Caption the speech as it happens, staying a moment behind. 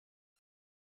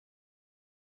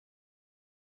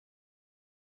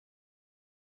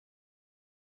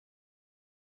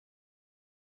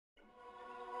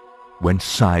when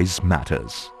size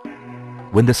matters,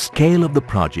 when the scale of the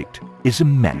project is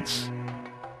immense,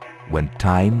 when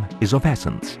time is of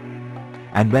essence,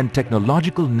 and when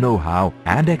technological know-how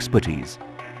and expertise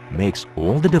makes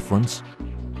all the difference,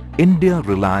 India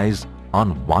relies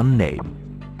on one name,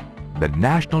 the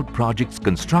National Projects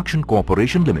Construction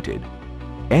Corporation Limited,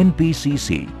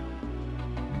 NPCC,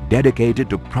 dedicated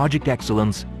to project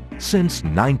excellence since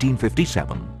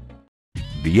 1957.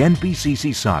 The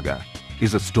NPCC saga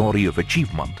is a story of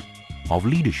achievement, of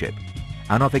leadership,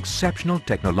 and of exceptional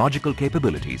technological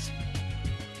capabilities.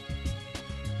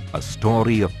 A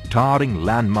story of towering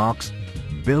landmarks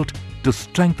built to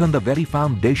strengthen the very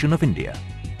foundation of India.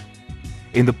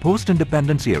 In the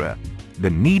post-independence era, the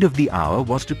need of the hour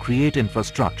was to create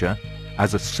infrastructure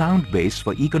as a sound base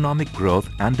for economic growth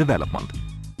and development.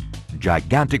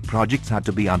 Gigantic projects had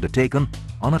to be undertaken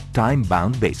on a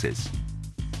time-bound basis.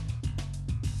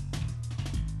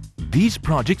 These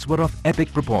projects were of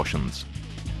epic proportions.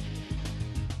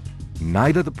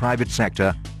 Neither the private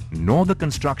sector nor the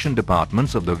construction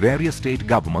departments of the various state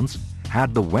governments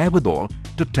had the wherewithal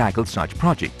to tackle such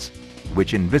projects,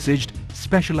 which envisaged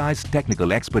specialized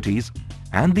technical expertise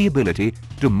and the ability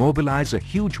to mobilize a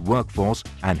huge workforce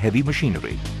and heavy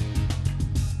machinery.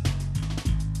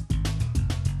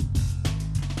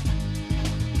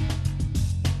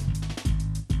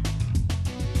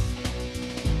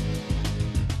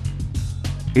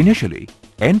 Initially,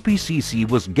 NPCC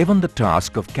was given the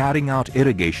task of carrying out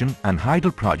irrigation and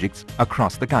hydel projects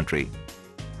across the country.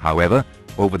 However,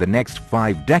 over the next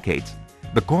 5 decades,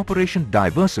 the corporation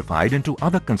diversified into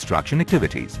other construction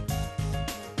activities,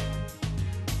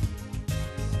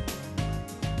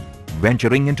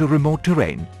 venturing into remote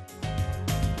terrain,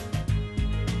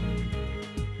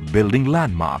 building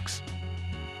landmarks,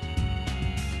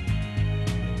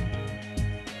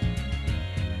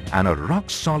 and a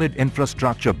rock-solid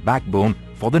infrastructure backbone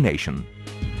for the nation.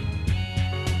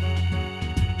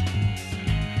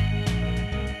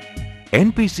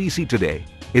 NPCC today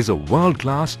is a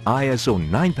world-class ISO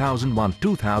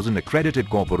 9001-2000 accredited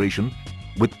corporation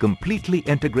with completely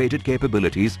integrated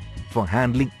capabilities for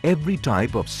handling every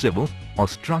type of civil or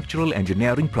structural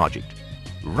engineering project,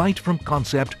 right from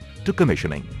concept to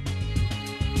commissioning.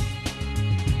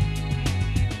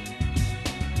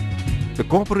 The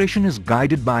corporation is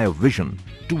guided by a vision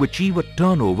to achieve a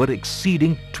turnover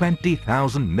exceeding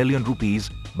 20,000 million rupees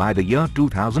by the year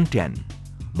 2010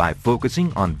 by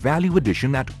focusing on value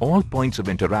addition at all points of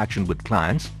interaction with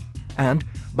clients and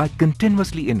by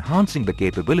continuously enhancing the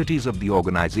capabilities of the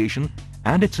organization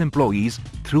and its employees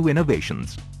through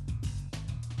innovations.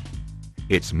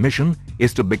 Its mission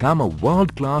is to become a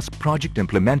world-class project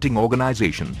implementing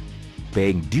organization,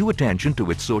 paying due attention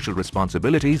to its social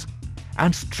responsibilities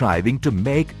and striving to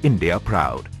make India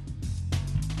proud.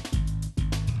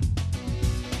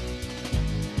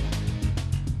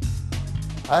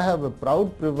 I have a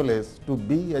proud privilege to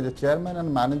be as a chairman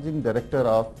and managing director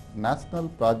of National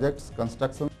Projects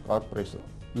Construction Corporation.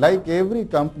 Like every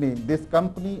company, this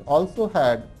company also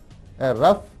had a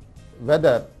rough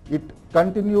weather. It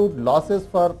continued losses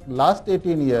for last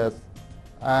 18 years,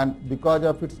 and because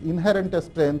of its inherent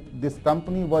strength, this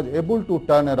company was able to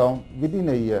turn around within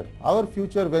a year. Our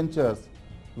future ventures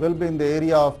will be in the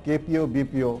area of KPO,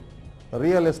 BPO,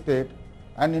 real estate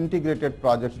and integrated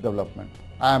projects development.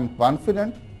 I am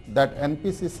confident that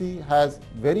NPCC has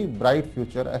very bright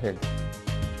future ahead.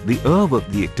 The herb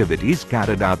of the activities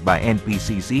carried out by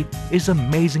NPCC is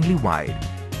amazingly wide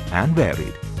and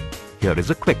varied. Here is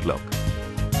a quick look.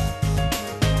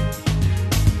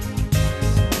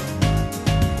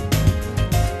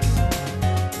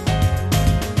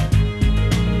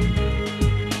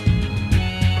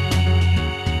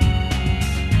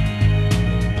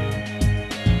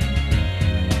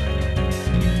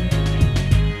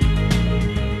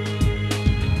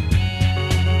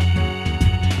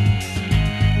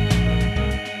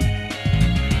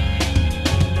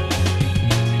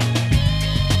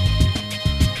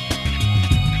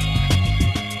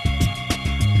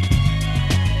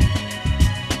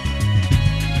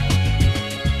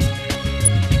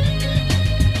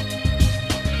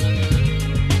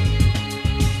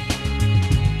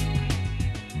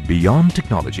 Beyond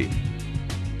technology,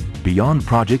 beyond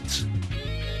projects,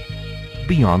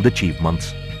 beyond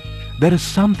achievements, there is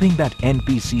something that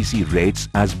NPCC rates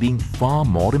as being far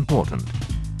more important: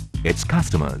 its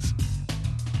customers.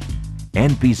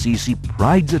 NPCC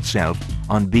prides itself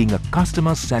on being a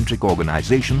customer-centric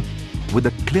organization with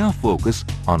a clear focus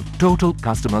on total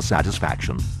customer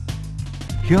satisfaction.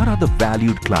 Here are the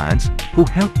valued clients who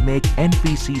help make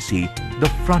NPCC the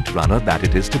front runner that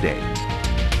it is today.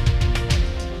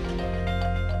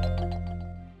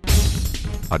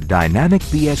 a dynamic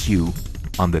PSU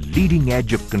on the leading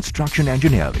edge of construction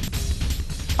engineering,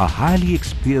 a highly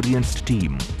experienced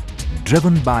team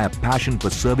driven by a passion for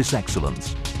service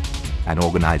excellence, an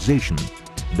organization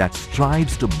that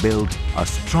strives to build a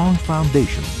strong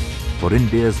foundation for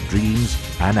India's dreams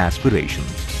and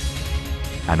aspirations.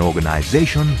 An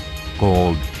organization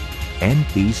called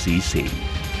npcc.